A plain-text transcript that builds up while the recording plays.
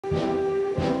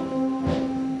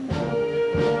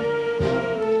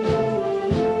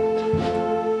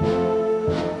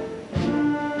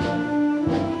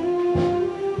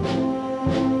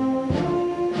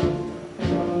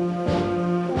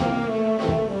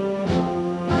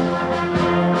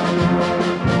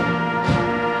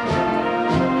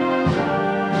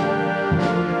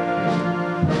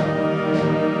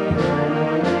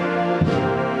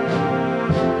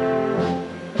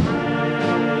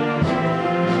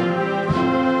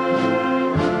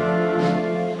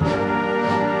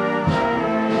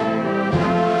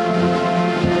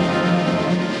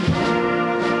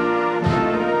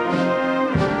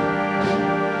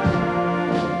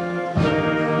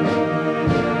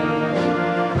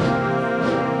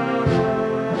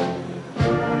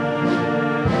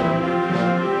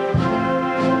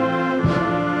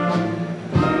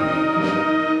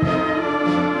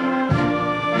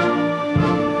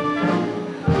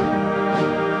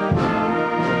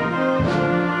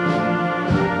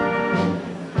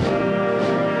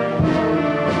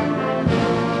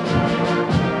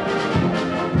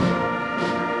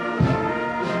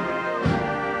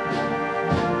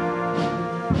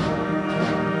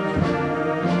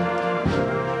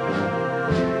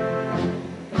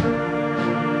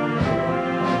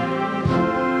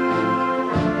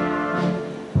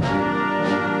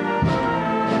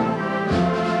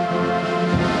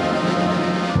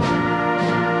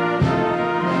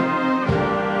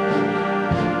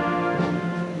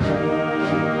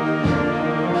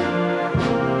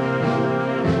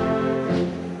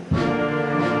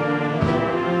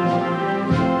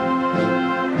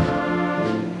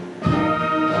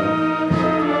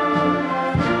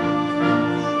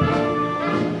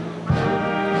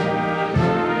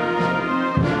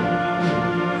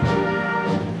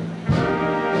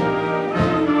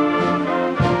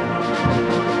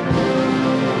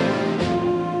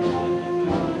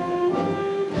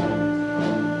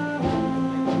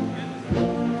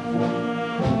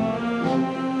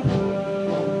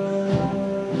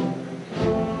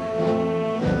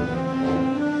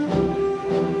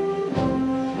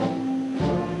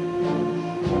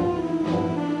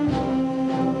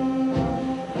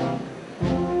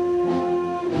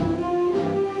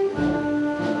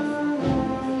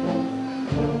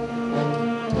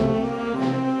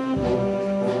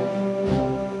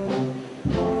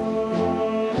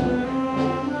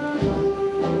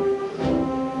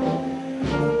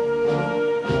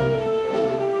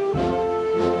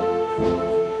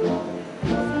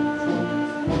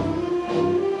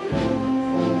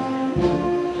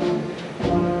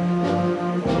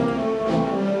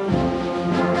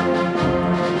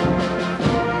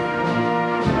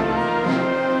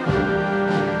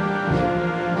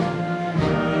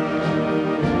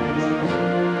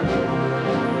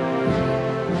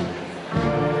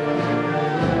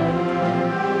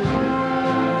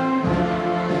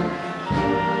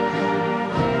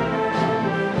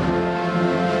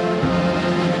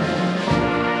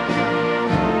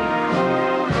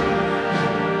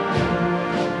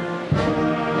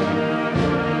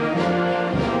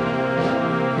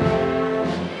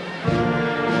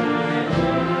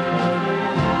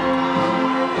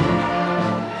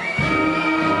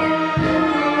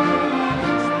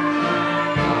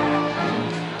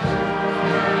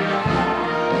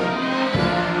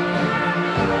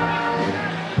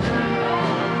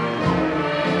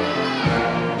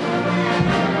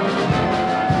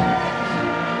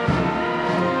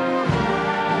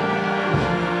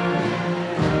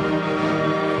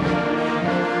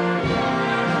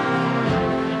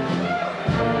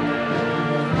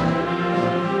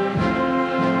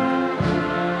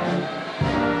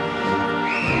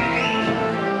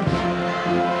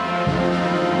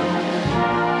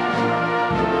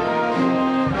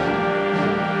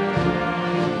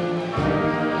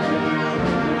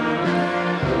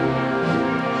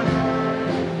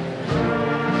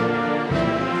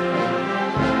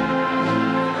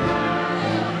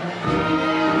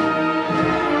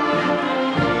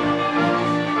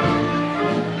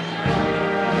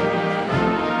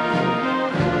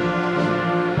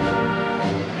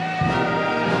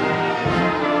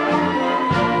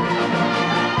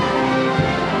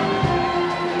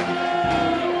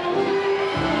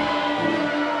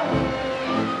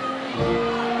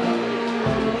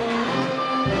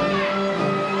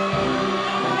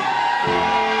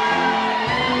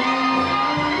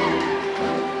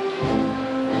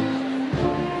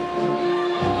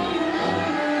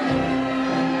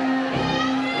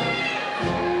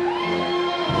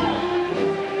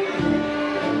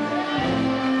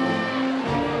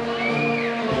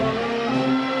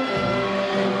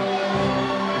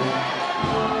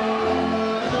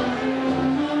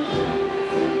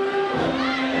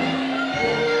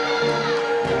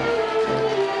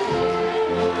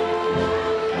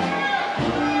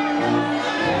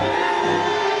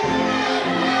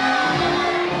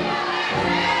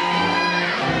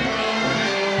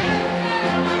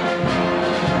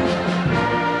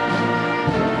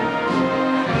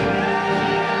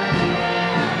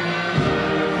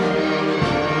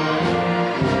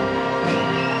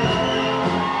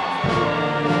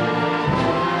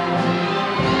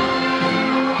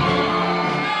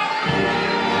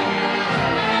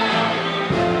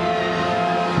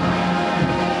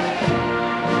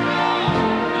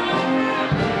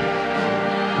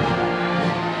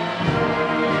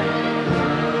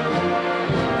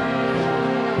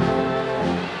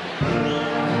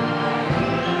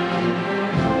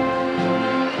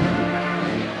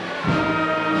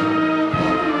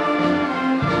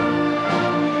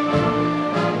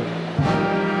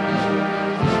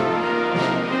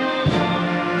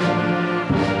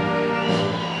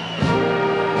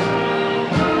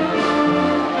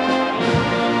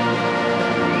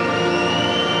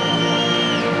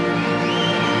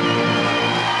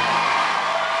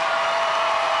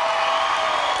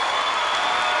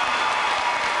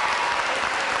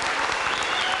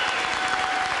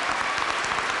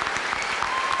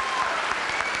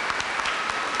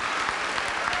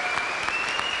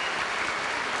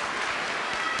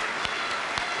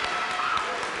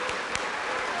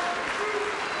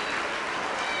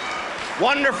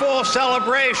Wonderful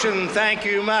celebration, thank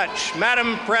you much.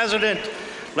 Madam President,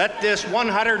 let this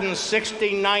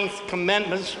 169th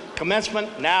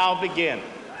commencement now begin.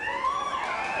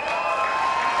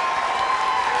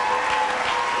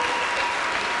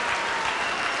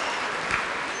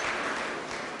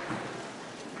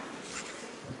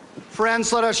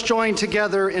 Friends, let us join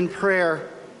together in prayer.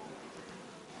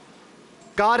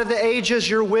 God of the ages,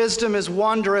 your wisdom is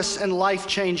wondrous and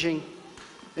life-changing.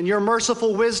 In your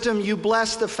merciful wisdom, you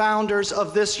blessed the founders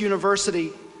of this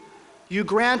university. You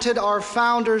granted our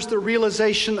founders the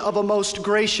realization of a most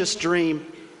gracious dream,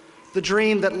 the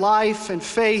dream that life and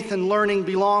faith and learning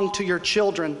belong to your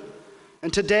children.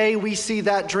 And today we see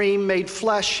that dream made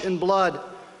flesh and blood.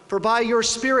 For by your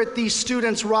Spirit, these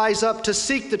students rise up to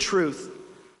seek the truth,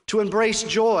 to embrace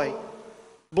joy.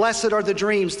 Blessed are the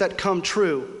dreams that come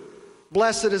true.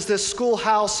 Blessed is this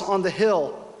schoolhouse on the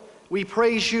hill. We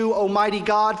praise you, Almighty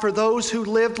God, for those who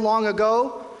lived long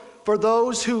ago, for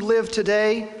those who live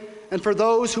today, and for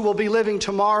those who will be living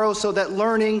tomorrow, so that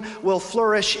learning will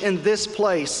flourish in this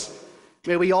place.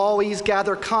 May we always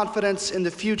gather confidence in the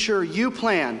future you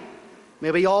plan.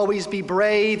 May we always be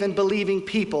brave and believing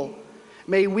people.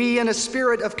 May we, in a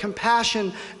spirit of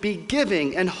compassion, be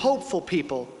giving and hopeful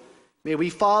people. May we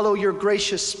follow your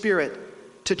gracious Spirit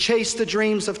to chase the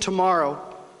dreams of tomorrow.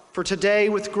 For today,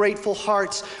 with grateful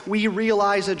hearts, we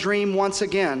realize a dream once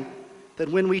again, that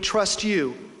when we trust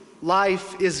you,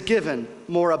 life is given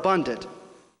more abundant.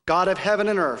 God of heaven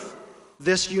and earth,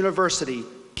 this university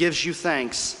gives you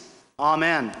thanks.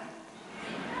 Amen.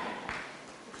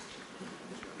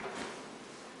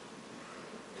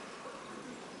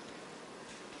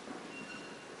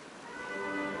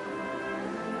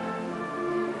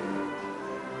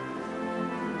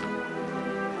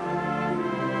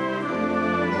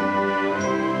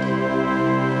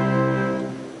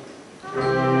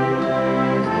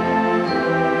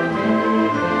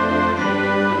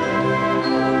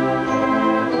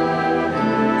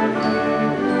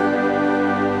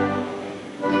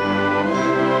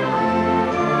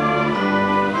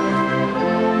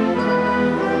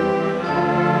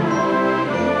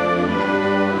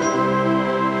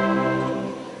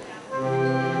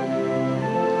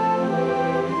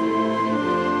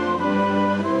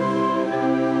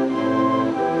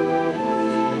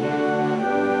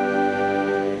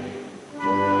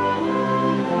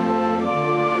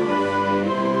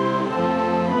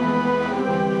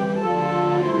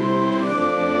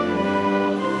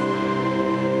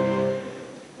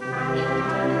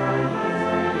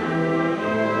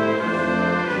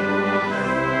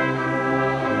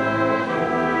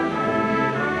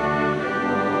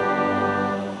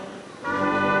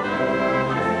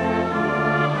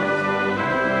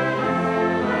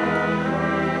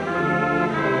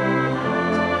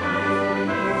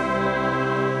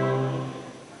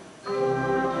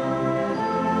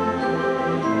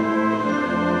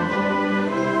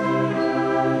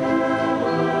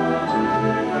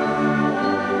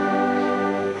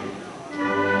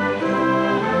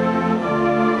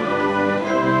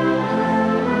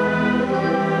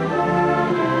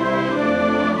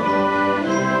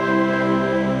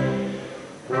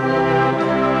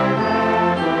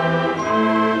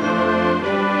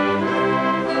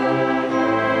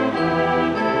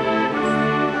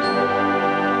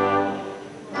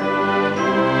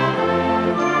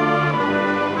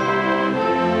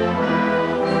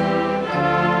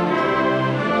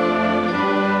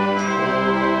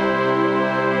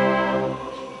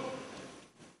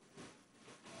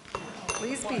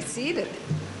 Seated.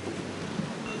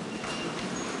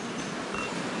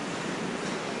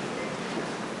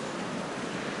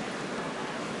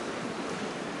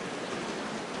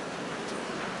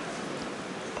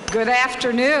 Good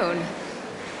afternoon,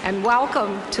 and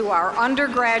welcome to our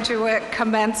undergraduate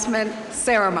commencement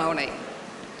ceremony.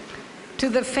 To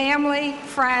the family,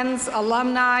 friends,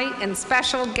 alumni, and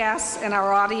special guests in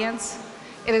our audience,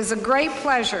 it is a great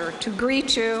pleasure to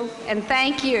greet you and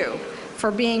thank you for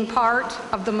being part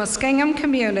of the Muskingum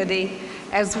community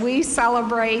as we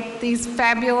celebrate these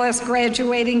fabulous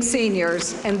graduating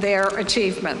seniors and their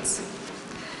achievements.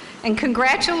 And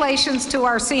congratulations to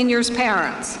our seniors'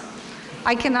 parents.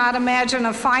 I cannot imagine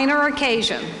a finer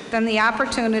occasion than the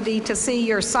opportunity to see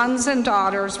your sons and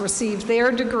daughters receive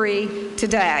their degree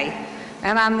today.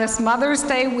 And on this Mother's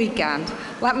Day weekend,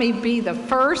 let me be the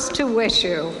first to wish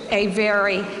you a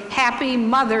very happy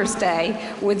Mother's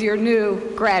Day with your new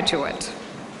graduate.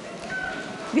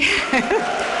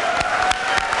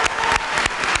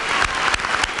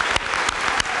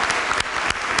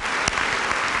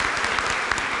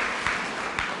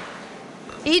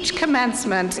 Each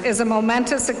commencement is a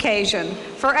momentous occasion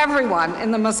for everyone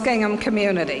in the Muskingum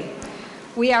community.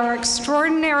 We are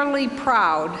extraordinarily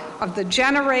proud of the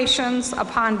generations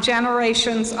upon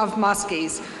generations of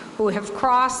Muskies who have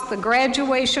crossed the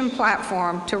graduation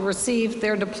platform to receive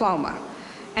their diploma,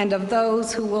 and of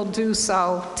those who will do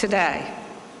so today.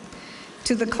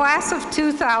 To the class of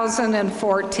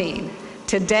 2014,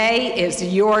 today is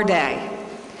your day.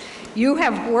 You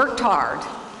have worked hard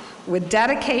with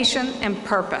dedication and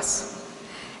purpose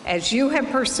as you have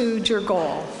pursued your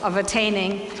goal of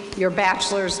attaining your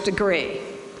bachelor's degree.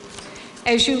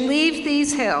 As you leave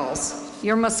these hills,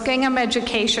 your Muskingum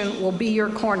education will be your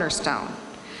cornerstone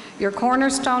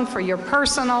for your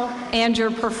personal and your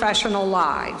professional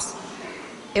lives.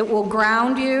 It will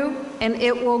ground you and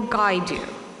it will guide you.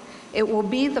 It will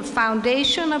be the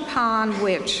foundation upon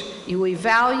which you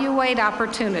evaluate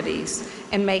opportunities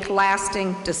and make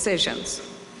lasting decisions.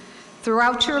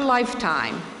 Throughout your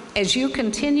lifetime, as you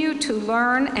continue to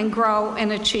learn and grow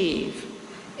and achieve,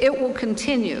 it will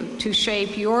continue to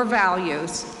shape your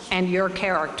values and your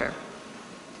character.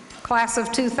 Class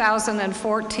of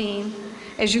 2014,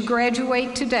 as you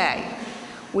graduate today,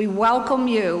 we welcome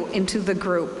you into the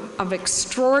group of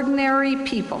extraordinary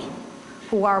people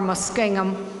who are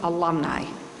Muskingum alumni.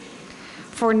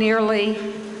 For nearly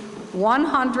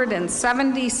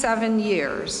 177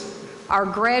 years, our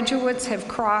graduates have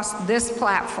crossed this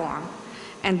platform,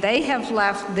 and they have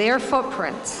left their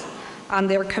footprints on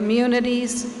their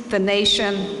communities, the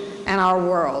nation, and our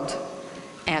world.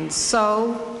 And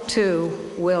so, too,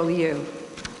 will you.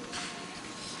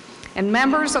 And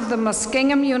members of the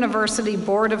Muskingum University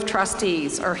Board of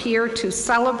Trustees are here to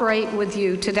celebrate with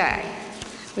you today.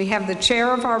 We have the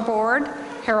chair of our board,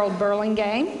 Harold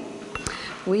Burlingame.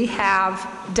 We have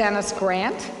Dennis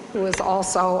Grant, who is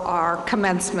also our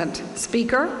commencement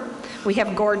speaker. We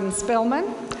have Gordon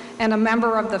Spillman, and a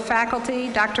member of the faculty,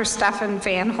 Dr. Stefan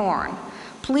Van Horn.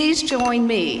 Please join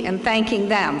me in thanking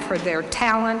them for their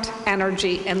talent,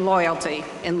 energy, and loyalty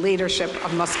in leadership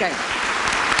of Muskingum.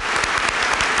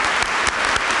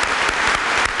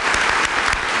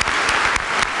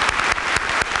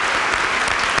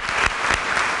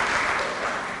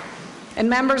 And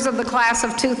members of the class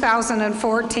of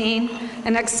 2014,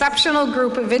 an exceptional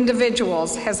group of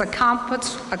individuals has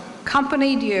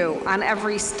accompanied you on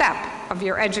every step of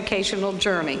your educational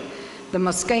journey, the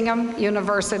Muskingum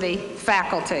University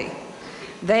faculty.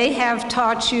 They have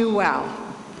taught you well.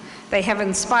 They have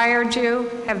inspired you,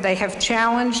 they have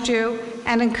challenged you,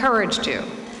 and encouraged you.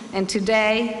 And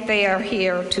today, they are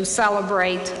here to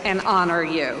celebrate and honor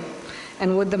you.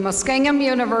 And would the Muskingum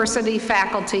University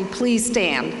faculty please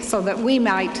stand so that we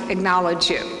might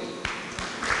acknowledge you.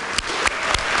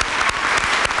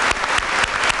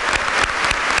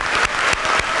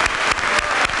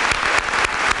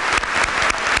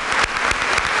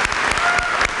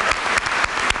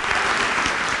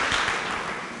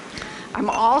 I'm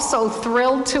also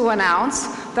thrilled to announce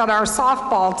that our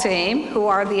softball team, who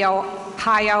are the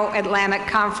Ohio Atlantic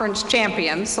Conference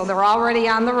champions, so they're already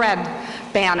on the red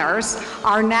banners,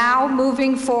 are now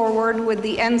moving forward with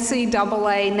the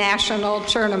NCAA National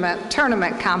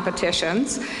Tournament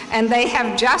competitions, and they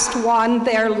have just won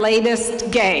their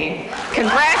latest game.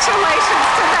 Congratulations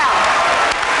to them.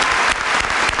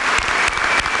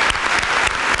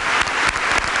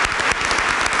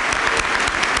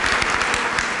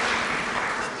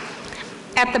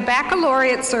 At the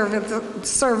baccalaureate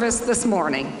service this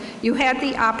morning, you had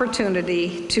the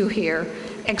opportunity to hear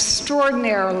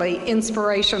extraordinarily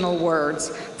inspirational words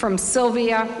from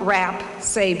Sylvia Rapp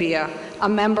Sabia, a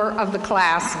member of the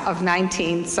class of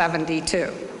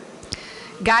 1972.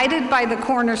 Guided by the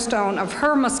cornerstone of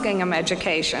her Muskingum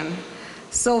education,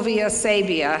 Sylvia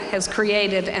Sabia has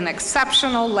created an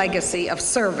exceptional legacy of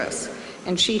service,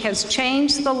 and she has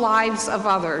changed the lives of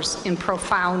others in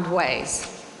profound ways.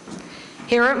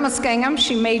 Here at Muskingum,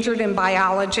 she majored in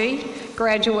biology,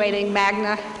 graduating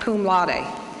magna cum laude.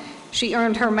 She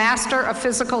earned her Master of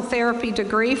Physical Therapy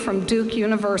degree from Duke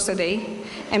University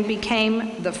and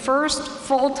became the first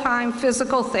full-time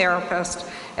physical therapist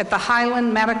at the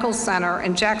Highland Medical Center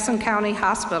and Jackson County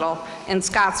Hospital in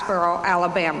Scottsboro,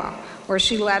 Alabama, where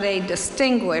she led a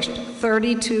distinguished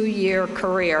 32-year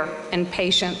career in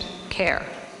patient care.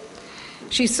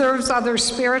 She serves others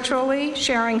spiritually,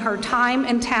 sharing her time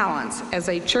and talents as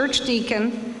a church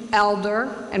deacon,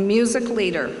 elder, and music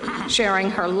leader, sharing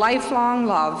her lifelong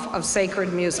love of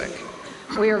sacred music.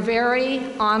 We are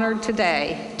very honored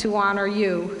today to honor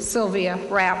you, Sylvia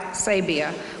Rapp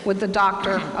Sabia, with the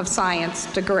Doctor of Science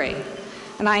degree.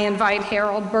 And I invite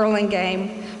Harold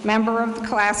Burlingame, member of the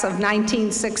class of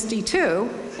 1962,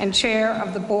 and Chair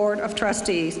of the Board of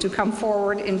Trustees, to come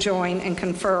forward and join in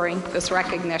conferring this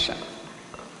recognition.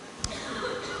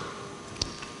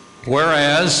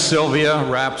 Whereas Sylvia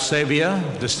Rapp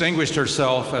Sabia distinguished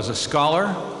herself as a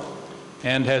scholar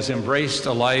and has embraced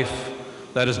a life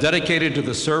that is dedicated to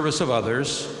the service of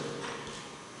others,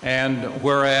 and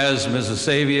whereas Mrs.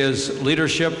 Sabia's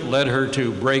leadership led her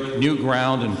to break new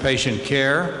ground in patient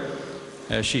care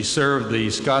as she served the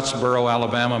Scottsboro,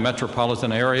 Alabama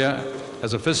metropolitan area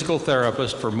as a physical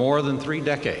therapist for more than 3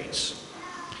 decades.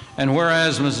 And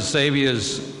whereas Mrs.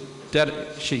 Sabia's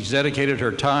she's dedicated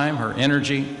her time, her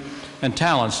energy, and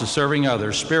talents to serving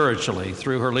others spiritually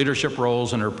through her leadership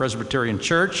roles in her Presbyterian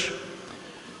church,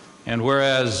 and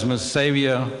whereas Ms.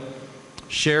 Sabia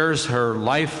shares her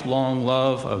lifelong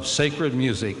love of sacred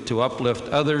music to uplift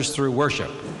others through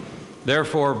worship,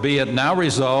 therefore be it now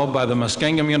resolved by the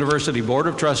Muskingum University Board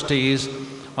of Trustees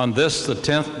on this, the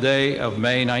 10th day of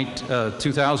May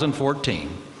 2014,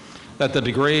 that the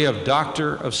degree of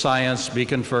Doctor of Science be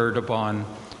conferred upon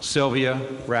Sylvia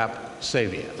Rapp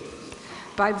Sabia.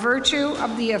 By virtue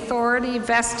of the authority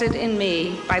vested in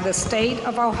me by the State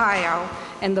of Ohio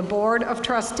and the Board of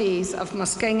Trustees of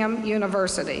Muskingum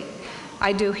University,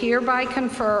 I do hereby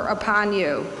confer upon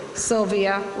you,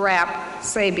 Sylvia Rapp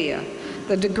Sabia,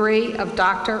 the degree of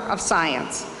Doctor of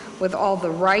Science, with all the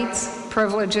rights,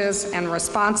 privileges, and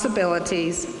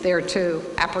responsibilities thereto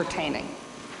appertaining.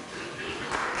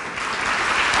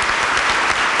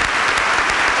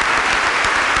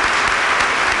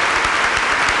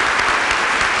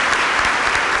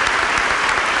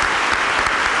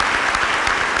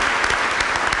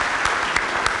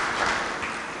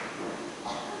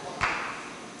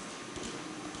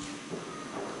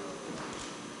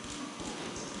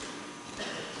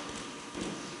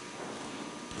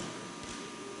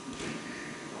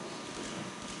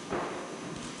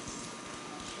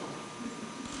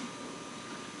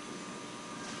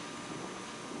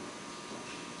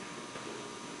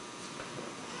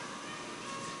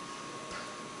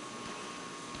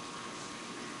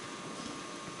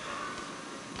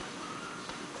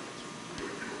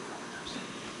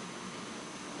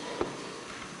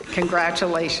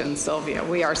 Congratulations, Sylvia.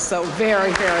 We are so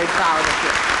very, very proud of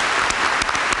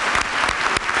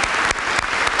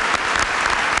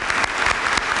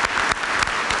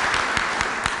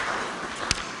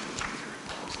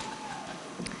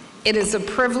you. It is a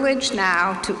privilege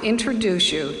now to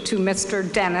introduce you to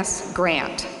Mr. Dennis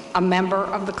Grant, a member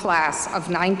of the class of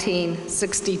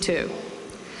 1962.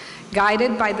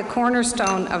 Guided by the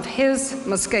cornerstone of his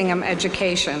Muskingum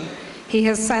education, he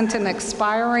has set an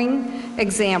inspiring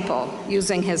example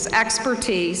using his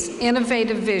expertise,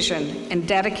 innovative vision, and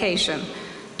dedication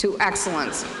to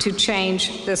excellence to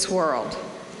change this world.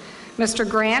 Mr.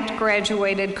 Grant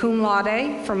graduated cum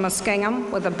laude from Muskingum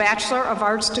with a Bachelor of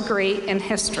Arts degree in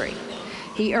history.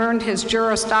 He earned his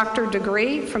Juris Doctor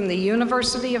degree from the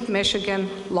University of Michigan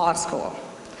Law School.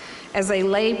 As a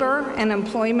labor and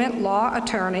employment law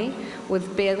attorney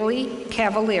with Bailey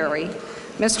Cavalieri,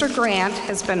 Mr. Grant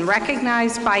has been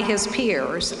recognized by his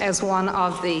peers as one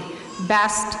of the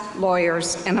best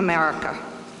lawyers in America.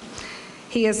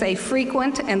 He is a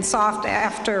frequent and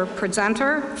sought-after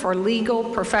presenter for legal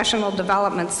professional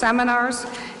development seminars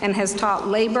and has taught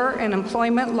labor and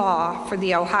employment law for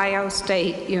the Ohio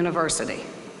State University.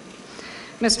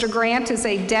 Mr. Grant is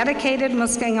a dedicated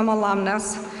Muskingum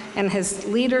alumnus, and his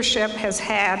leadership has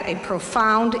had a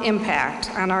profound impact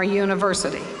on our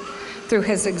university through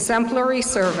his exemplary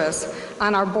service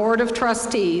on our Board of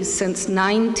Trustees since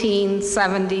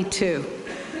 1972.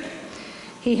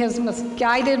 He has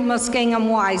guided Muskingum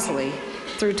wisely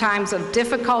through times of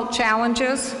difficult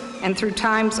challenges and through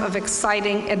times of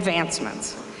exciting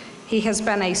advancements. He has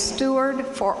been a steward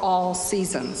for all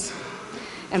seasons,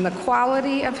 and the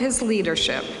quality of his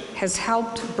leadership has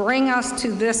helped bring us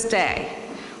to this day,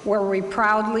 where we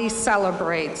proudly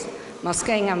celebrate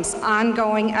Muskingum's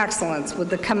ongoing excellence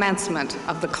with the commencement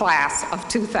of the class of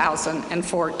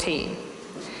 2014.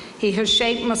 He has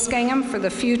shaped Muskingum for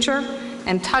the future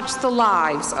and touched the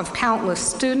lives of countless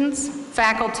students,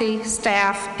 faculty,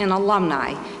 staff, and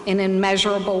alumni in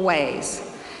immeasurable ways.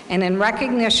 And in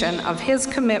recognition of his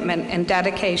commitment and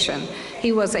dedication,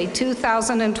 he was a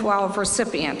 2012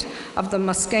 recipient of the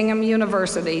Muskingum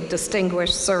University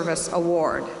Distinguished Service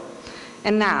Award.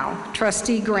 And now,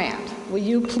 Trustee Grant, will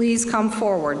you please come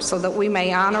forward so that we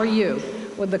may honor you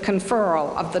with the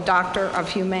conferral of the Doctor of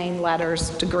Humane Letters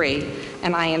degree,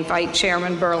 and I invite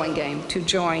Chairman Burlingame to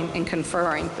join in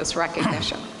conferring this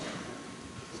recognition.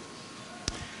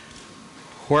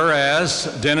 Whereas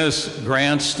Dennis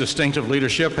Grant's distinctive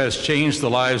leadership has changed the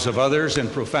lives of others in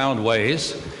profound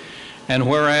ways, And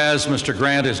whereas Mr.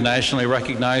 Grant is nationally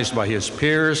recognized by his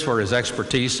peers for his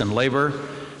expertise in labor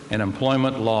and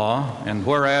employment law, and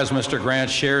whereas Mr. Grant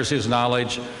shares his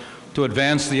knowledge to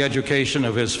advance the education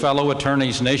of his fellow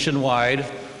attorneys nationwide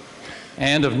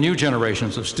and of new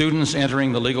generations of students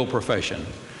entering the legal profession,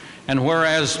 and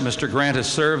whereas Mr. Grant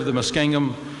has served the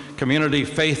Muskingum community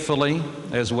faithfully,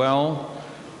 as well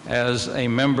as a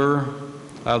member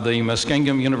of the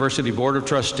Muskingum University Board of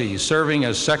Trustees, serving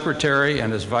as secretary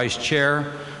and as vice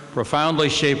chair, profoundly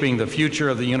shaping the future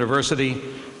of the university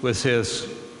with his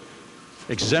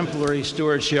exemplary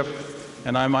stewardship,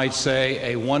 and I might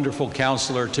say a wonderful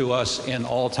counselor to us in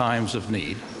all times of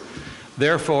need.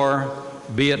 Therefore,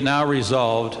 be it now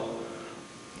resolved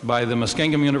by the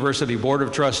Muskingum University Board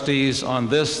of Trustees on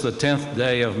this, the 10th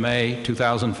day of May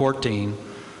 2014,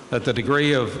 that the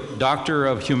degree of Doctor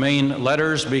of Humane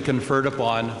Letters be conferred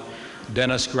upon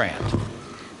Dennis Grant.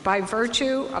 By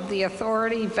virtue of the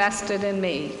authority vested in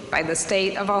me by the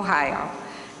state of Ohio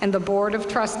and the Board of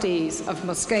Trustees of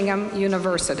Muskingum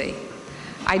University,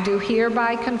 I do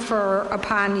hereby confer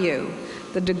upon you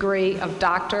the degree of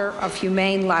Doctor of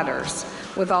Humane Letters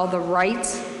with all the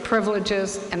rights,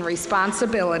 privileges, and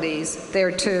responsibilities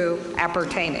thereto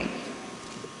appertaining.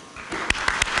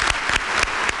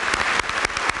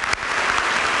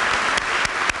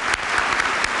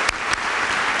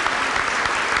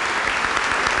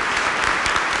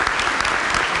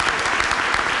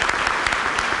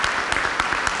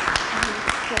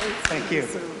 Thank you.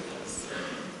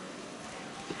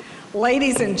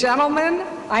 Ladies and gentlemen,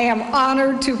 I am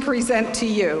honored to present to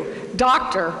you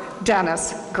Dr.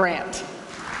 Dennis Grant.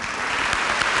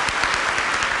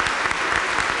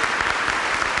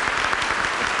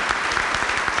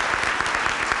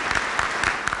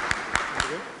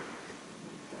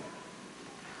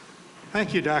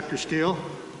 Thank you, Dr. Steele.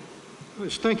 I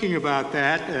was thinking about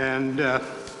that, and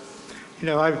you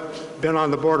know, I've been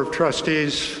on the Board of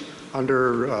Trustees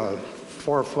under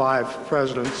 4 or 5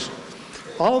 presidents,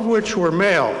 all of which were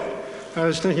male. I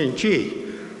was thinking,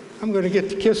 gee, I'm going to get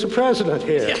to kiss a president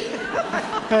here.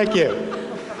 Thank you.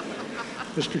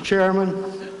 Mr. Chairman,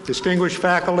 distinguished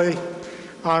faculty,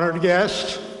 honored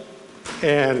guests,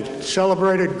 and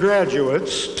celebrated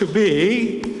graduates to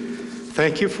be,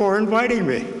 thank you for inviting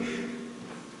me.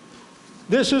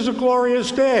 This is a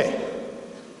glorious day.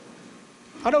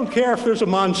 I don't care if there's a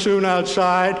monsoon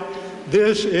outside.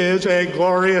 This is a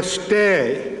glorious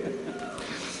day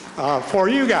for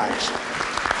you guys.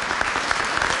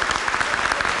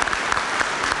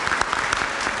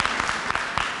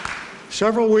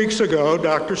 Several weeks ago,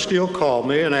 Dr. Steele called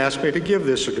me and asked me to give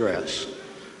this address.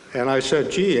 And I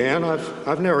said, gee, Ann,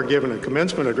 I've never given a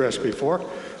commencement address before.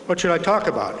 What should I talk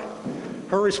about?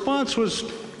 Her response was,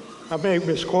 I may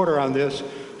misquote her on this.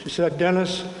 She said,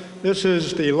 Dennis, this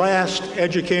is the last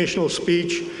educational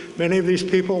speech many of these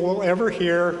people will ever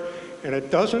hear, and it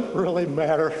doesn't really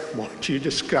matter what you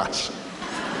discuss.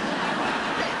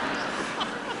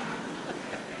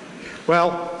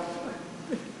 Well,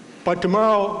 but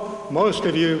tomorrow, most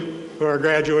of you who are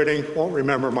graduating won't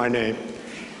remember my name.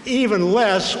 Even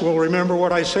less will remember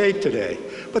what I say today.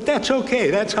 But that's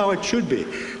okay, that's how it should be.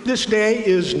 This day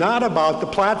is not about the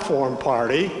platform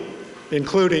party,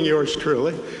 including yours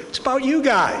truly. It's about you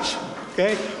guys,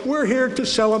 okay? We're here to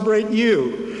celebrate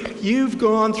you. You've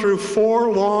gone through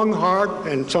 4 long, hard,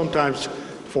 and sometimes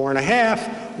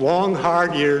 4.5 long,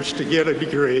 hard years to get a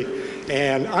degree.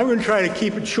 And I'm going to try to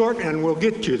keep it short, and we'll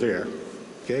get you there,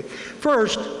 okay?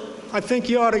 First, I think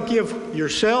you ought to give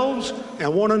yourselves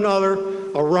and one another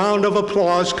a round of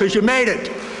applause because you made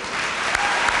it.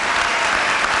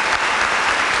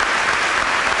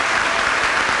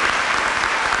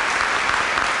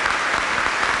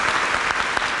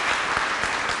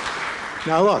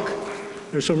 Now look,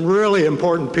 there's some really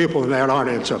important people in that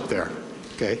audience up there,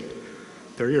 okay?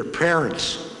 They're your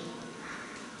parents.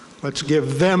 Let's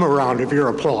give them a round of your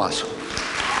applause.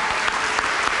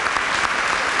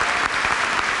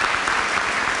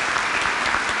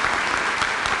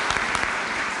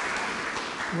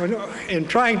 In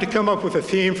trying to come up with a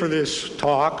theme for this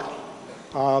talk,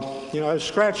 I was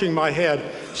scratching my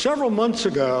head. Several months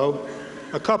ago,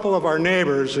 a couple of our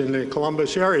neighbors in the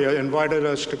Columbus area invited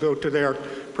us to go to their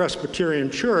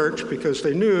Presbyterian church because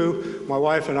they knew my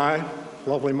wife and I,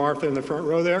 lovely Martha in the front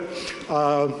row there,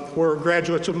 were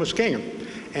graduates of Muskingum.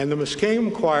 And the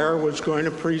Muskingum choir was going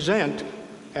to present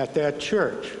at that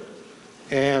church.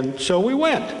 And so we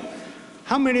went.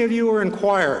 How many of you were in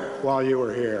choir while you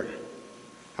were here?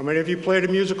 How many of you played a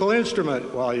musical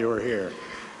instrument while you were here?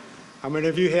 How many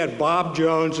of you had Bob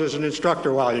Jones as an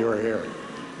instructor while you were here?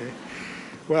 Okay.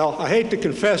 Well, I hate to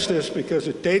confess this because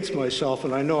it dates myself,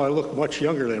 and I know I look much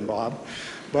younger than Bob,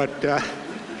 but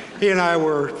he and I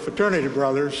were fraternity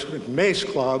brothers at Mace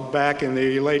Club back in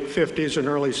the late 50s and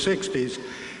early 60s,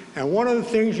 and one of the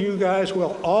things you guys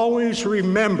will always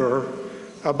remember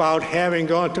about having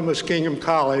gone to Muskingum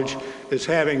College is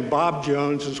having Bob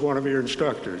Jones as one of your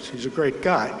instructors. He's a great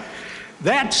guy.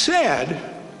 That said,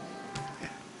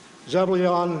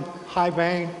 Zebulon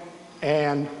Highvane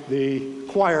and the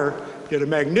choir did a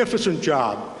magnificent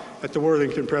job at the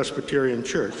Worthington Presbyterian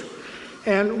Church.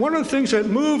 And one of the things that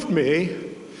moved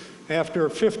me after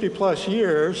 50 plus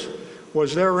years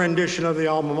was their rendition of the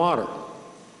alma mater.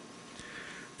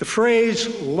 The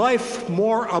phrase, life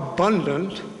more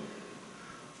abundant,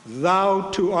 thou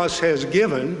to us has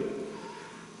given,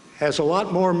 has a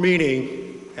lot more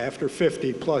meaning after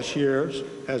 50 plus years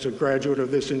as a graduate of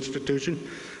this institution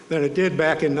than it did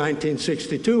back in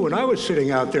 1962 when I was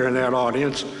sitting out there in that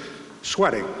audience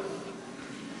sweating.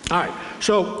 All right,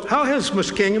 so how has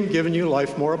Muskingum given you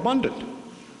life more abundant?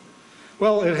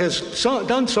 Well, it has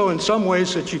done so in some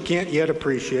ways that you can't yet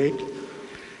appreciate.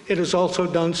 It has also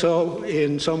done so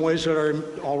in some ways that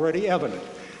are already evident.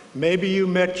 Maybe you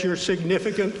met your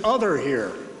significant other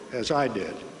here, as I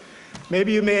did.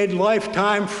 Maybe you made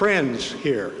lifetime friends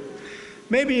here.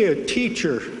 Maybe a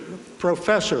teacher,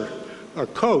 professor, a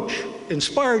coach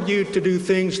inspired you to do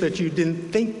things that you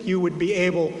didn't think you would be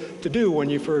able to do when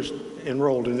you first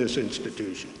enrolled in this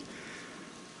institution.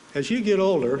 As you get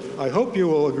older, I hope you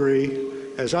will agree,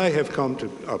 as I have come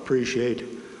to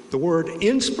appreciate, the word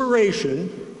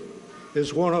inspiration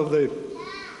is one of the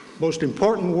most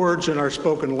important words in our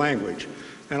spoken language.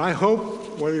 And I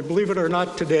hope, whether you believe it or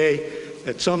not today,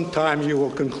 at some time you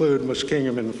will conclude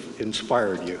Muskingum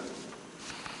inspired you.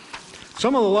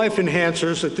 Some of the life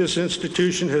enhancers that this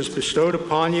institution has bestowed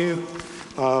upon you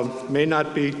may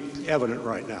not be evident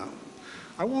right now.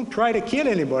 I won't try to kid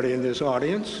anybody in this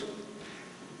audience.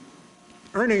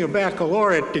 Earning a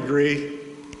baccalaureate degree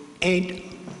ain't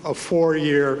a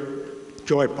 4-year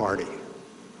joy party.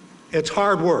 It's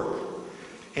hard work,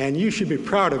 and you should be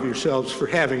proud of yourselves for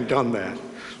having done that.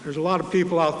 There's a lot of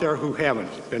people out there who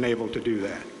haven't been able to do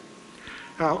that.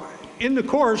 Now, in the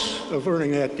course of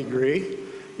earning that degree,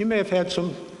 you may have had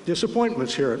some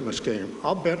disappointments here at Muskingum.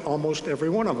 I'll bet almost every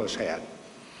one of us had.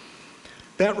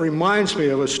 That reminds me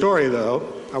of a story,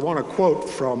 though. I want to quote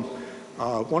from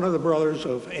one of the brothers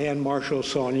of Anne Marshall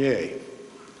Saunier.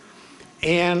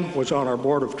 Anne was on our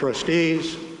board of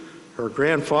trustees. Her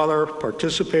grandfather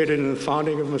participated in the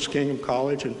founding of Muskingum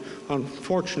College, and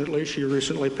unfortunately, she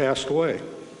recently passed away.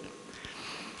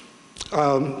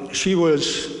 She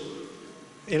was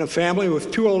in a family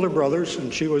with 2 older brothers,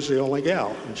 and she was the only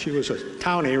gal, and she was a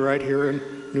townie right here in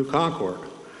New Concord.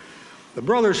 The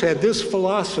brothers had this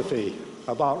philosophy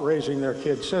about raising their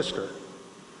kid sister.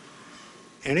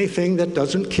 Anything that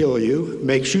doesn't kill you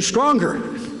makes you stronger.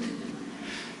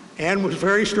 Anne was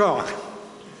very strong.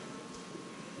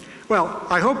 Well,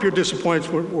 I hope your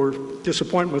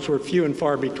disappointments were few and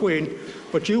far between,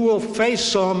 but you will face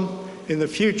some in the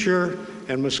future,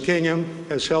 and Muskingum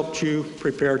has helped you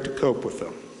prepare to cope with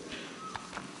them.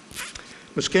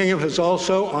 Muskingum has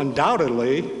also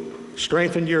undoubtedly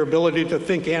strengthened your ability to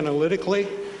think analytically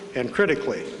and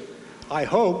critically. I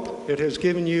hope it has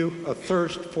given you a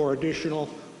thirst for additional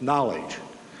knowledge.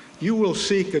 You will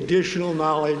seek additional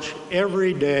knowledge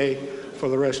every day for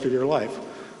the rest of your life.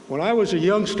 When I was a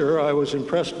youngster, I was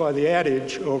impressed by the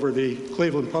adage over the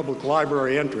Cleveland Public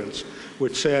Library entrance,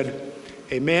 which said,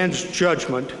 "A man's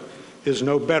judgment is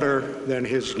no better than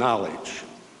his knowledge."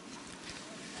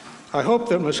 I hope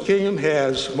that Muskingum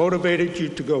has motivated you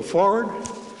to go forward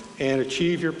and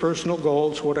achieve your personal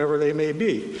goals, whatever they may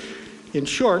be. In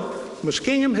short,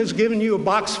 Muskingum has given you a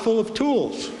box full of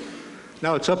tools.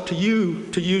 Now it's up to you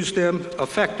to use them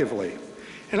effectively.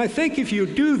 And I think if you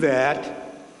do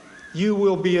that, you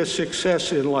will be a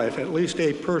success in life, at least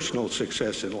a personal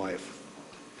success in life.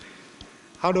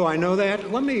 How do I know that?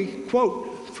 Let me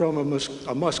quote from a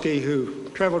Muskie who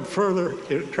traveled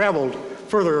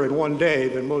further in one day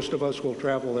than most of us will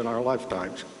travel in our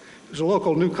lifetimes. There's a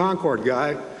local New Concord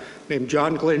guy named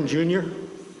John Glenn Jr.,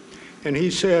 and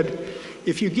he said,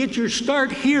 if you get your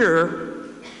start here,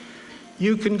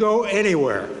 you can go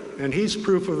anywhere. And he's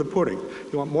proof of the pudding.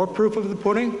 You want more proof of the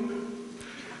pudding?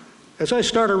 As I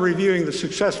started reviewing the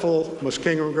successful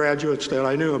Muskingum graduates that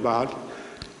I knew about,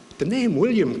 the name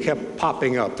William kept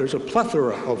popping up. There's a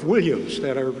plethora of Williams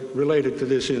that are related to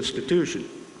this institution.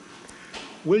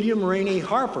 William Rainey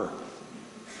Harper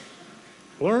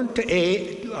learned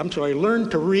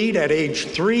to read at age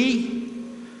 3,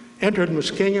 entered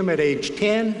Muskingum at age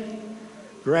 10,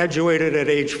 graduated at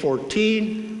age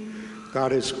 14,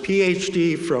 got his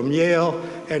PhD from Yale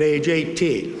at age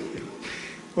 18.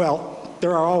 Well,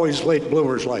 there are always late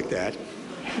bloomers like that.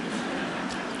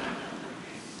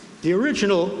 The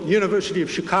original University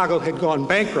of Chicago had gone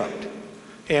bankrupt,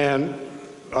 and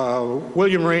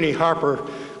William Rainey Harper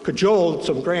cajoled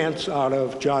some grants out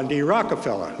of John D.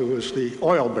 Rockefeller, who was the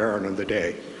oil baron of the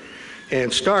day,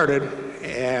 and started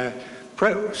and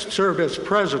served as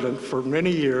president for many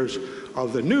years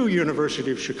of the new University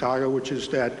of Chicago, which is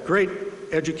that great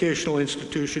educational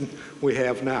institution we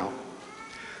have now.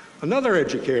 Another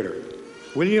educator,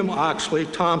 William Oxley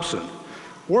Thompson,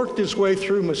 worked his way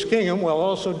through Muskingum while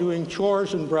also doing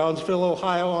chores in Brownsville,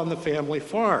 Ohio on the family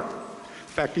farm.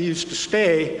 In fact, he used to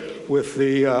stay with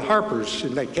the Harpers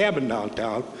in that cabin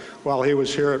downtown while he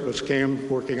was here at Muskingum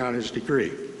working on his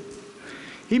degree.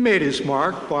 He made his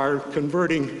mark by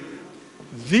converting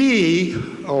the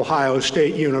Ohio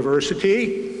State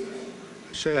University,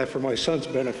 I say that for my son's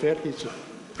benefit, he's a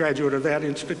graduate of that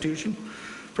institution,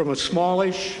 from a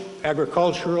smallish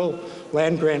agricultural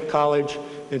land-grant college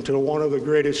into one of the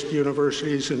greatest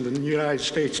universities in the United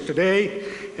States today,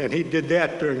 and he did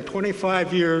that during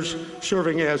 25 years,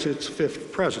 serving as its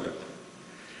 5th president.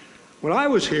 When I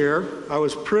was here, I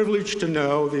was privileged to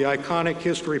know the iconic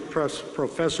history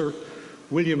professor,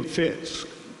 William Fisk.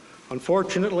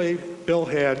 Unfortunately, Bill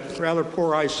had rather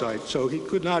poor eyesight, so he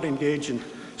could not engage in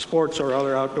sports or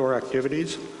other outdoor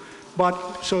activities.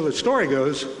 But, so the story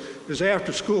goes, his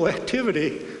after-school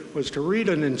activity was to read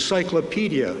an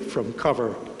encyclopedia from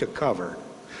cover to cover.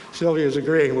 Sylvia's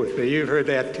agreeing with me. You've heard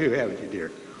that too, haven't you,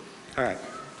 dear? All right.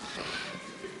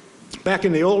 Back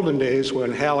in the olden days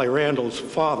when Hallie Randall's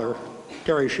father,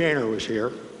 Terry Shaner, was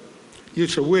here,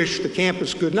 used to wish the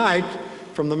campus good night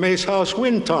from the Mace House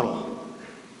wind tunnel.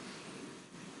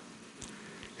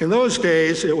 In those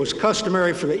days, it was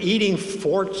customary for the eating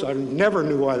forts, I never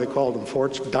knew why they called them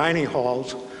forts, dining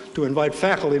halls, to invite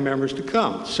faculty members to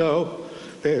come. So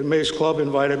the Mace Club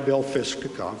invited Bill Fisk to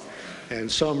come,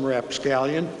 and some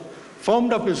rapscallion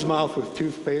foamed up his mouth with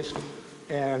toothpaste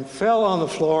and fell on the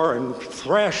floor and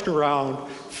thrashed around,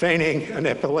 feigning an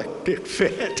epileptic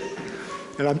fit.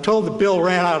 And I'm told that Bill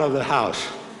ran out of the house.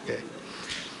 Okay.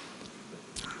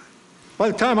 By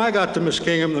the time I got to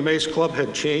Muskingum, the Mace Club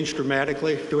had changed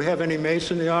dramatically. Do we have any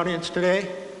Mace in the audience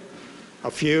today?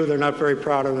 A few. They're not very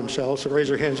proud of themselves, so raise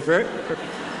your hands.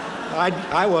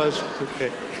 I was.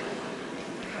 Okay.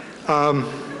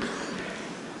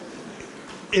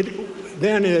 It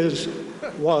then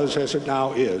was as it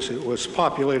now is. It was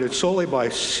populated solely by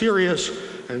serious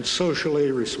and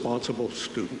socially responsible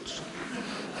students.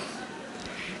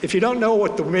 If you don't know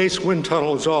what the Mace Wind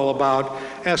Tunnel is all about,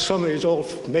 ask some of these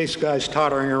old Mace guys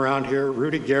tottering around here,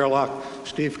 Rudy Gerlach,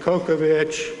 Steve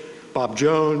Kokovich, Bob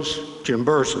Jones, Jim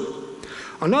Burson.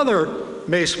 Another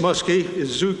Mace Muskie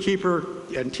is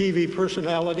zookeeper and TV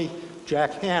personality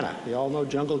Jack Hanna. You all know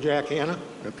Jungle Jack Hanna?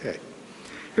 Okay.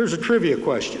 Here's a trivia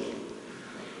question.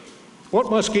 What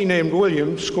Muskie named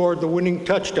William scored the winning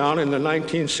touchdown in the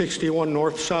 1961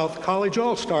 North-South College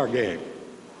All-Star Game?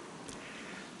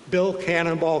 Bill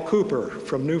Cannonball Cooper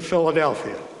from New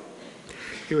Philadelphia.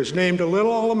 He was named a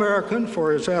Little All-American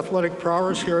for his athletic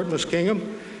prowess here at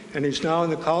Muskingum, and he's now in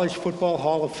the College Football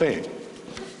Hall of Fame.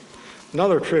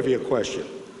 Another trivia question.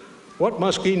 What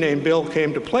Muskie named Bill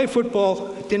came to play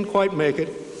football, didn't quite make it.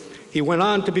 He went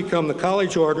on to become the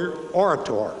college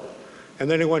orator. And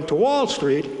then he went to Wall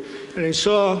Street, and he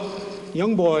saw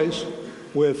young boys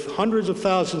with hundreds of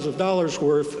thousands of dollars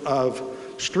worth of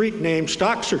street name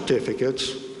stock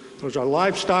certificates. Those are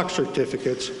live stock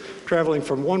certificates traveling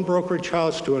from one brokerage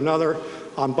house to another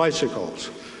on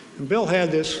bicycles. And Bill had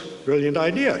this brilliant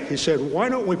idea. He said, why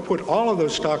don't we put all of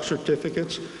those stock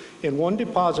certificates in one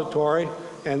depository,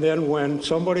 and then when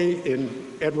somebody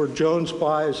in Edward Jones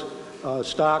buys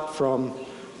stock from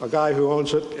a guy who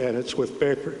owns it and it's with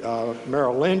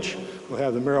Merrill Lynch, we'll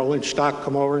have the Merrill Lynch stock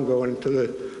come over and go into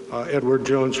the Edward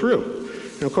Jones room.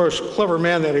 And of course, clever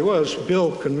man that he was,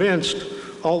 Bill convinced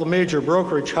all the major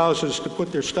brokerage houses to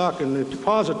put their stock in the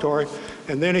depository,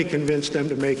 and then he convinced them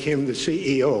to make him the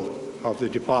CEO of the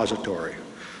depository.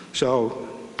 So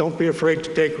don't be afraid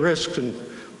to take risks and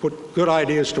put good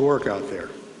ideas to work out there.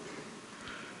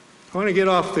 I want to get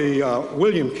off the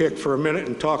William kick for a minute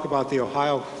and talk about the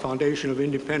Ohio Foundation of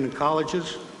Independent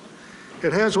Colleges.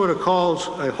 It has what it calls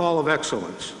a Hall of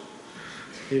Excellence.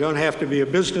 You don't have to be a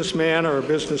businessman or a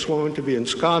businesswoman to be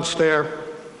ensconced there.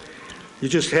 You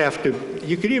just have to,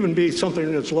 you could even be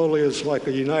something as lowly as like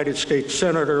a United States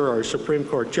Senator or a Supreme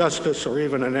Court Justice or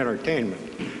even an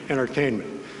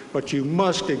entertainment. But you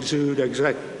must exude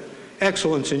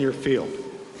excellence in your field.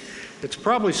 It's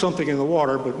probably something in the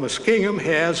water, but Muskingum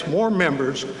has more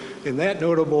members in that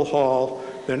notable hall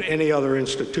than any other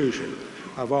institution.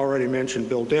 I've already mentioned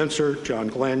Bill Denser, John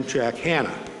Glenn, Jack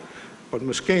Hanna. But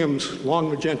Muskingum's long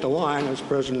magenta line, as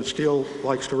President Steele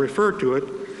likes to refer to it,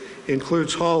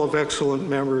 includes Hall of Excellent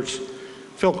members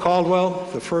Phil Caldwell,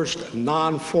 the first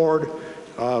non-Ford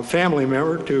family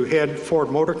member to head Ford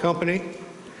Motor Company,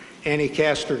 Annie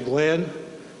Castor Glenn,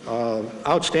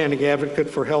 outstanding advocate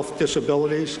for health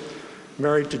disabilities,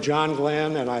 married to John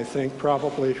Glenn, and I think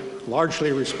probably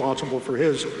largely responsible for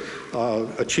his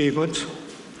achievements.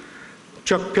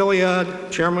 Chuck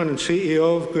Pilliod, Chairman and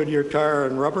CEO of Goodyear Tire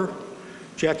and Rubber.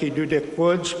 Jackie Dudick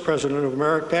Woods, President of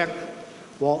Ameritech.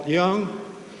 Walt Young,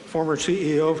 former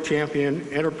CEO of Champion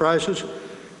Enterprises.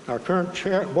 Our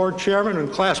current board chairman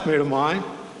and classmate of mine,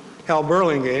 Hal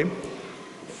Burlingame,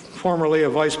 formerly a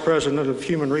vice president of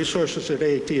human resources at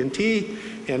AT&T,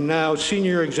 and now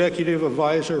senior executive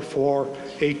advisor for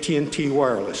AT&T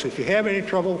Wireless. If you have any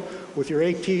trouble with your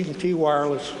AT&T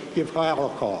Wireless, give Hal a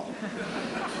call.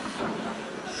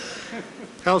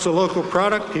 Hal's a local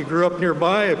product. He grew up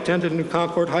nearby, attended New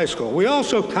Concord High School. We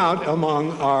also count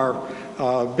among our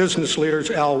business leaders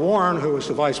Al Warren, who was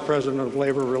the Vice President of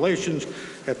Labor Relations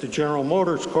at the General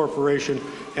Motors Corporation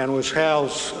and was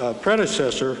Hal's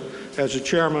predecessor as the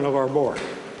chairman of our board.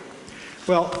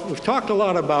 Well, we've talked a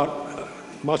lot about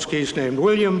Muskies named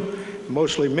William,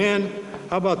 mostly men.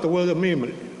 How about the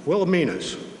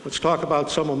Wilhelminas? Let's talk about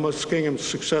some of Muskingum's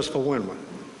successful women.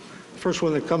 The first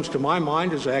one that comes to my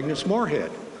mind is Agnes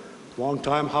Moorehead,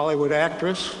 longtime Hollywood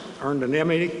actress, earned an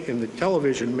Emmy in the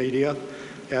television media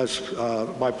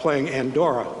by playing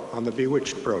Andorra on the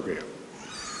Bewitched program.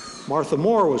 Martha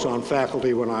Moore was on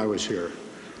faculty when I was here,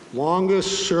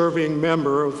 longest serving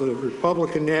member of the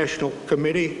Republican National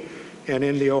Committee and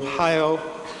in the Ohio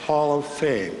Hall of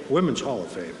Fame, Women's Hall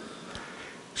of Fame.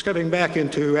 Stepping back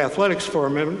into athletics for a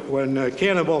minute, when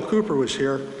Cannonball Cooper was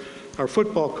here, our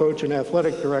football coach and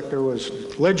athletic director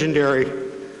was legendary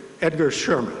Edgar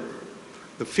Sherman.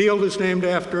 The field is named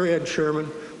after Ed Sherman.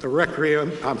 The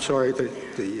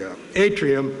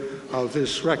atrium of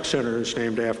this rec center is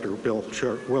named after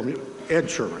Ed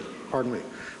Sherman, pardon me.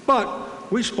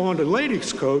 But we spawned a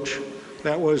ladies coach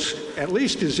that was at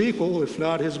least his equal, if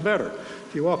not his better.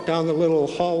 If you walk down the little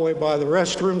hallway by the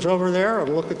restrooms over there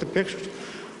and look at the pictures,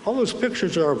 all those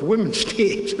pictures are of women's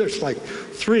teams. There's like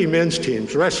 3 men's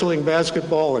teams, wrestling,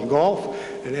 basketball, and golf,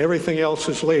 and everything else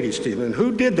is ladies' team. And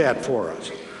who did that for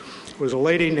us? It was a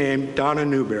lady named Donna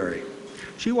Newberry.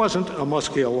 She wasn't a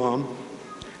Muskie alum,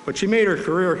 but she made her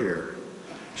career here.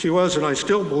 She was, and I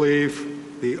still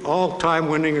believe, the all-time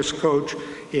winningest coach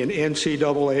in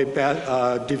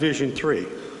NCAA Division III.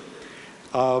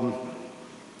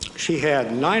 She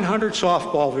had 900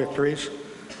 softball victories,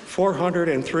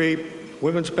 403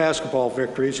 women's basketball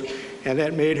victories, and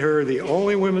that made her the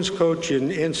only women's coach in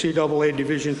NCAA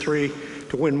Division III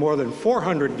to win more than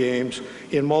 400 games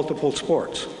in multiple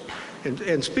sports.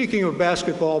 And speaking of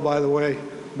basketball, by the way,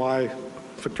 my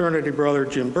fraternity brother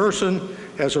Jim Burson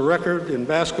has a record in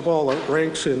basketball that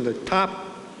ranks in the top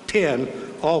 10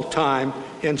 all-time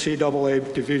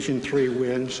NCAA Division III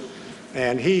wins,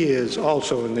 and he is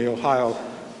also in the Ohio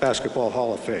Basketball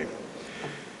Hall of Fame.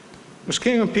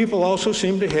 Muskingum people also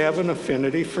seem to have an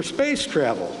affinity for space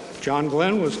travel. John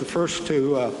Glenn was the first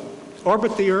to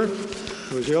orbit the Earth.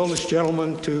 He was the oldest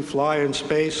gentleman to fly in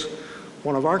space.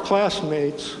 One of our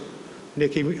classmates,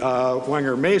 Nikki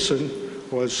Wenger Mason,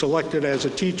 was selected as a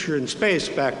teacher in space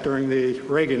back during the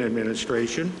Reagan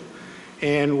administration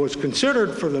and was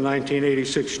considered for the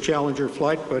 1986 Challenger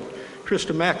flight, but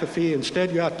Trista McAfee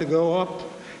instead got to go up,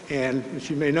 and as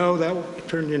you may know, that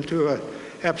turned into an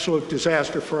absolute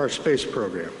disaster for our space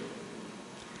program.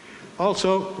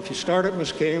 Also, if you start at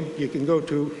Muskingum, you can go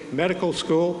to medical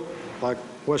school, like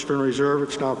Western Reserve,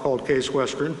 it's now called Case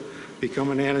Western, become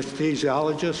an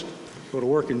anesthesiologist, go to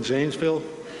work in Zanesville.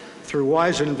 Through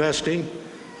wise investing,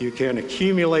 you can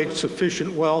accumulate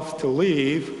sufficient wealth to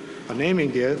leave a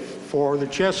naming gift for the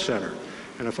Chess Center.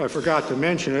 And if I forgot to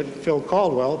mention it, Phil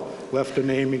Caldwell left a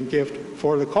naming gift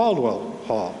for the Caldwell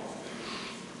Hall.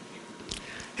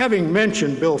 Having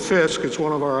mentioned Bill Fisk as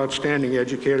one of our outstanding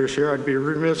educators here, I'd be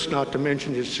remiss not to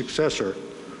mention his successor,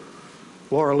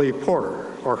 Laura Lee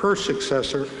Porter, or her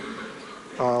successor,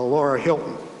 Laura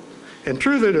Hilton. And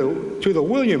true to the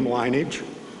William lineage,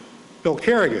 Bill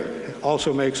Kerrigan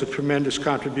also makes a tremendous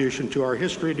contribution to our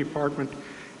history department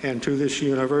and to this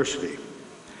university.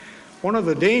 One of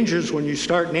the dangers when you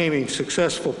start naming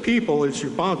successful people is you're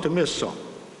bound to miss some.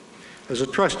 As a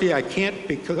trustee, I can't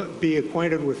be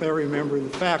acquainted with every member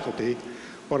of the faculty,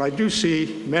 but I do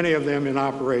see many of them in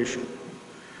operation.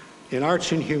 In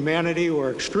arts and humanity,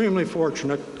 we're extremely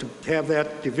fortunate to have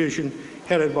that division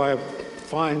headed by a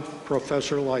fine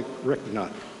professor like Rick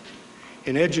Nutt.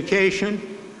 In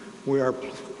education, we are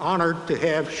honored to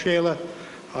have Shayla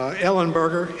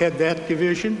Ellenberger head that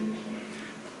division.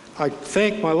 I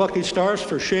thank my lucky stars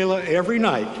for Shayla every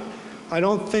night. I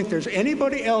don't think there's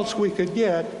anybody else we could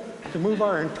get to move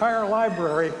our entire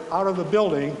library out of the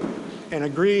building and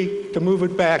agree to move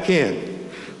it back in.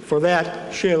 For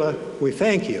that, Shayla, we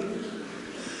thank you.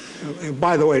 And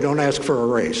by the way, don't ask for a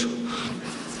raise.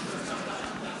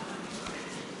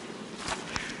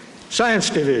 Science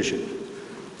Division,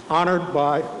 we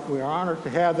are honored to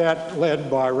have that led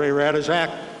by Ray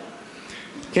Radizak.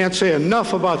 Can't say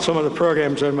enough about some of the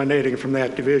programs emanating from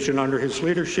that division under his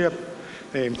leadership.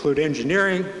 They include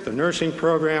engineering, the nursing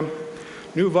program.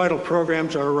 New vital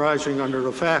programs are arising under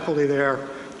the faculty there,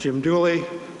 Jim Dooley,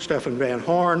 Stefan Van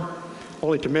Horn,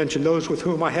 only to mention those with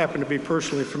whom I happen to be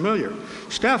personally familiar.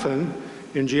 Stefan,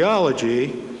 in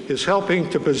geology, is helping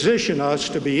to position us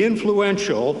to be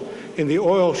influential in the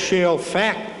oil shale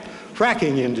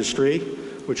fracking industry,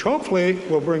 which hopefully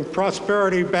will bring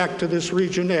prosperity back to this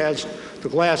region as the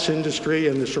glass industry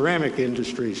and the ceramic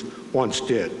industries once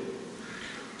did.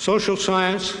 Social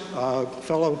science,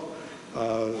 fellow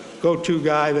go-to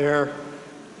guy there,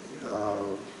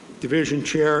 division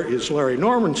chair is Larry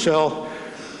Normansell.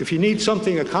 If you need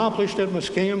something accomplished at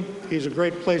Muskingum, he's a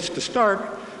great place to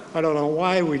start. I don't know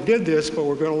why we did this, but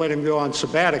we're going to let him go on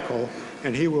sabbatical,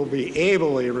 and he will be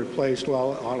ably replaced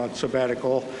while on a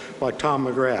sabbatical by Tom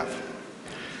McGrath.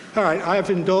 All right, I've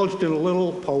indulged in a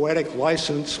little poetic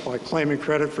license by claiming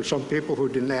credit for some people who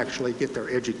didn't actually get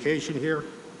their education here.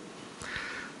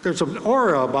 There's an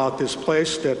aura about this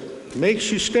place that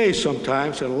makes you stay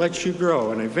sometimes and lets you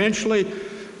grow. And eventually,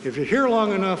 if you're here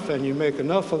long enough and you make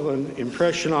enough of an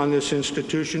impression on this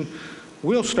institution,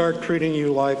 we'll start treating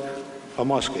you like a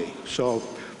Muskie. So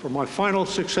for my final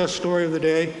success story of the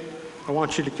day, I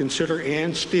want you to consider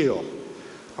Ann Steele,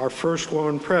 our first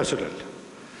woman president.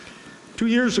 2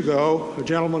 years ago, a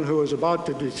gentleman who was about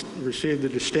to receive the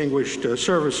Distinguished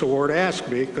Service Award asked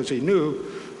me, because he knew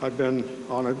I'd been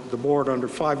on the board under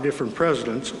 5 different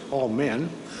presidents, all men,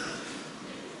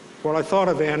 what I thought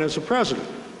of Ann as a president.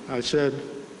 I said,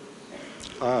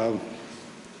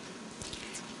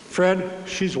 Fred,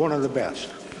 she's one of the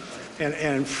best.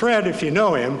 And Fred, if you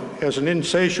know him, has an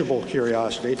insatiable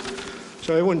curiosity,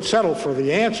 so he wouldn't settle for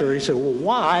the answer. He said, well,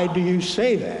 why do you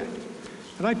say that?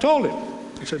 And I told him.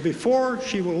 I said, before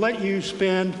she will let you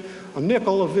spend a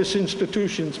nickel of this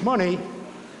institution's money,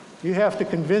 you have to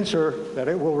convince her that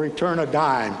it will return a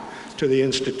dime to the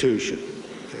institution.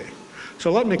 Okay.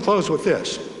 So let me close with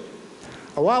this.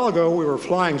 A while ago, we were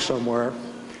flying somewhere.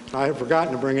 I had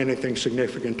forgotten to bring anything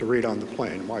significant to read on the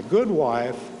plane. My good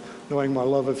wife, knowing my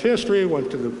love of history, went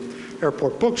to the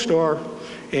airport bookstore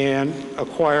and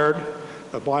acquired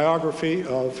a biography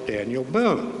of Daniel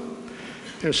Boone.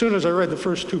 And as soon as I read the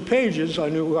first 2 pages, I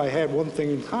knew I had one thing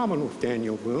in common with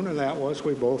Daniel Boone, and that was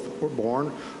we both were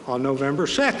born on November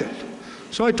 2nd.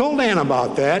 So I told Ann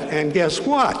about that, and guess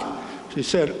what? She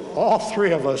said, all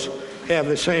 3 of us have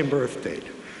the same birth date.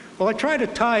 Well, I tried to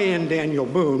tie in Daniel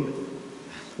Boone,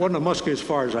 wasn't a Muskie as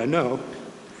far as I know,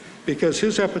 because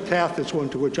his epitaph is one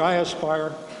to which I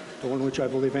aspire, the one which I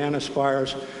believe Ann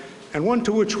aspires, and one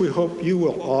to which we hope you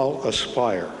will all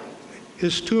aspire.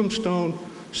 His tombstone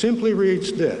simply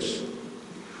reads this: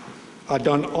 I've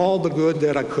done all the good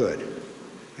that I could.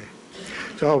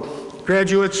 So,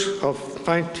 graduates of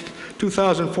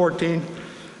 2014,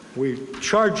 we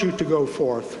charge you to go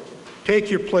forth.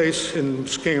 Take your place in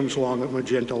Muskingum's long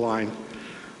magenta line.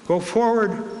 Go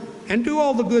forward and do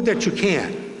all the good that you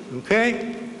can,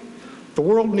 okay? The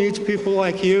world needs people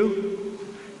like you.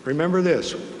 Remember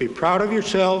this, be proud of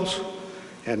yourselves,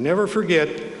 and never forget,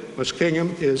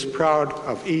 Muskingum is proud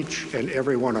of each and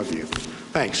every one of you.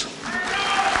 Thanks.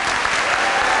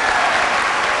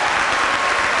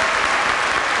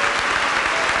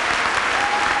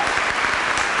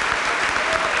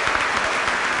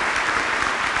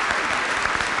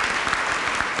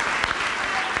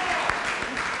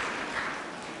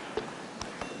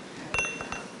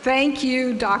 Thank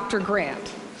you, Dr. Grant,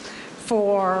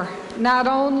 for not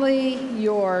only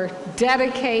your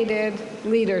dedicated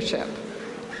leadership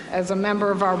as a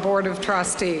member of our Board of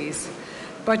Trustees,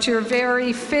 but your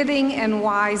very fitting and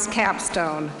wise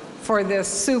capstone for this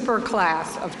super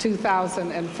class of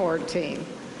 2014.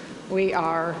 We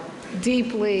are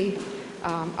deeply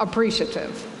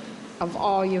appreciative of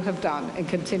all you have done and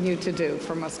continue to do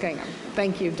for Muskingum.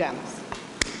 Thank you, Dennis.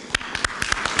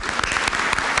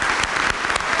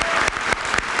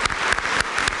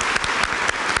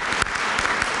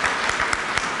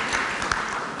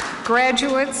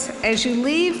 Graduates, as you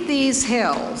leave these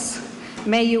hills,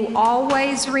 may you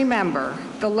always remember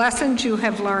the lessons you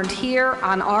have learned here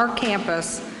on our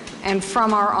campus and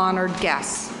from our honored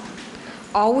guests.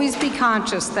 Always be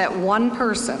conscious that one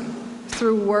person,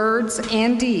 through words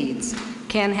and deeds,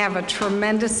 can have a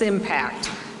tremendous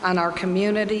impact on our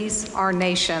communities, our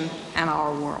nation, and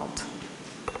our world.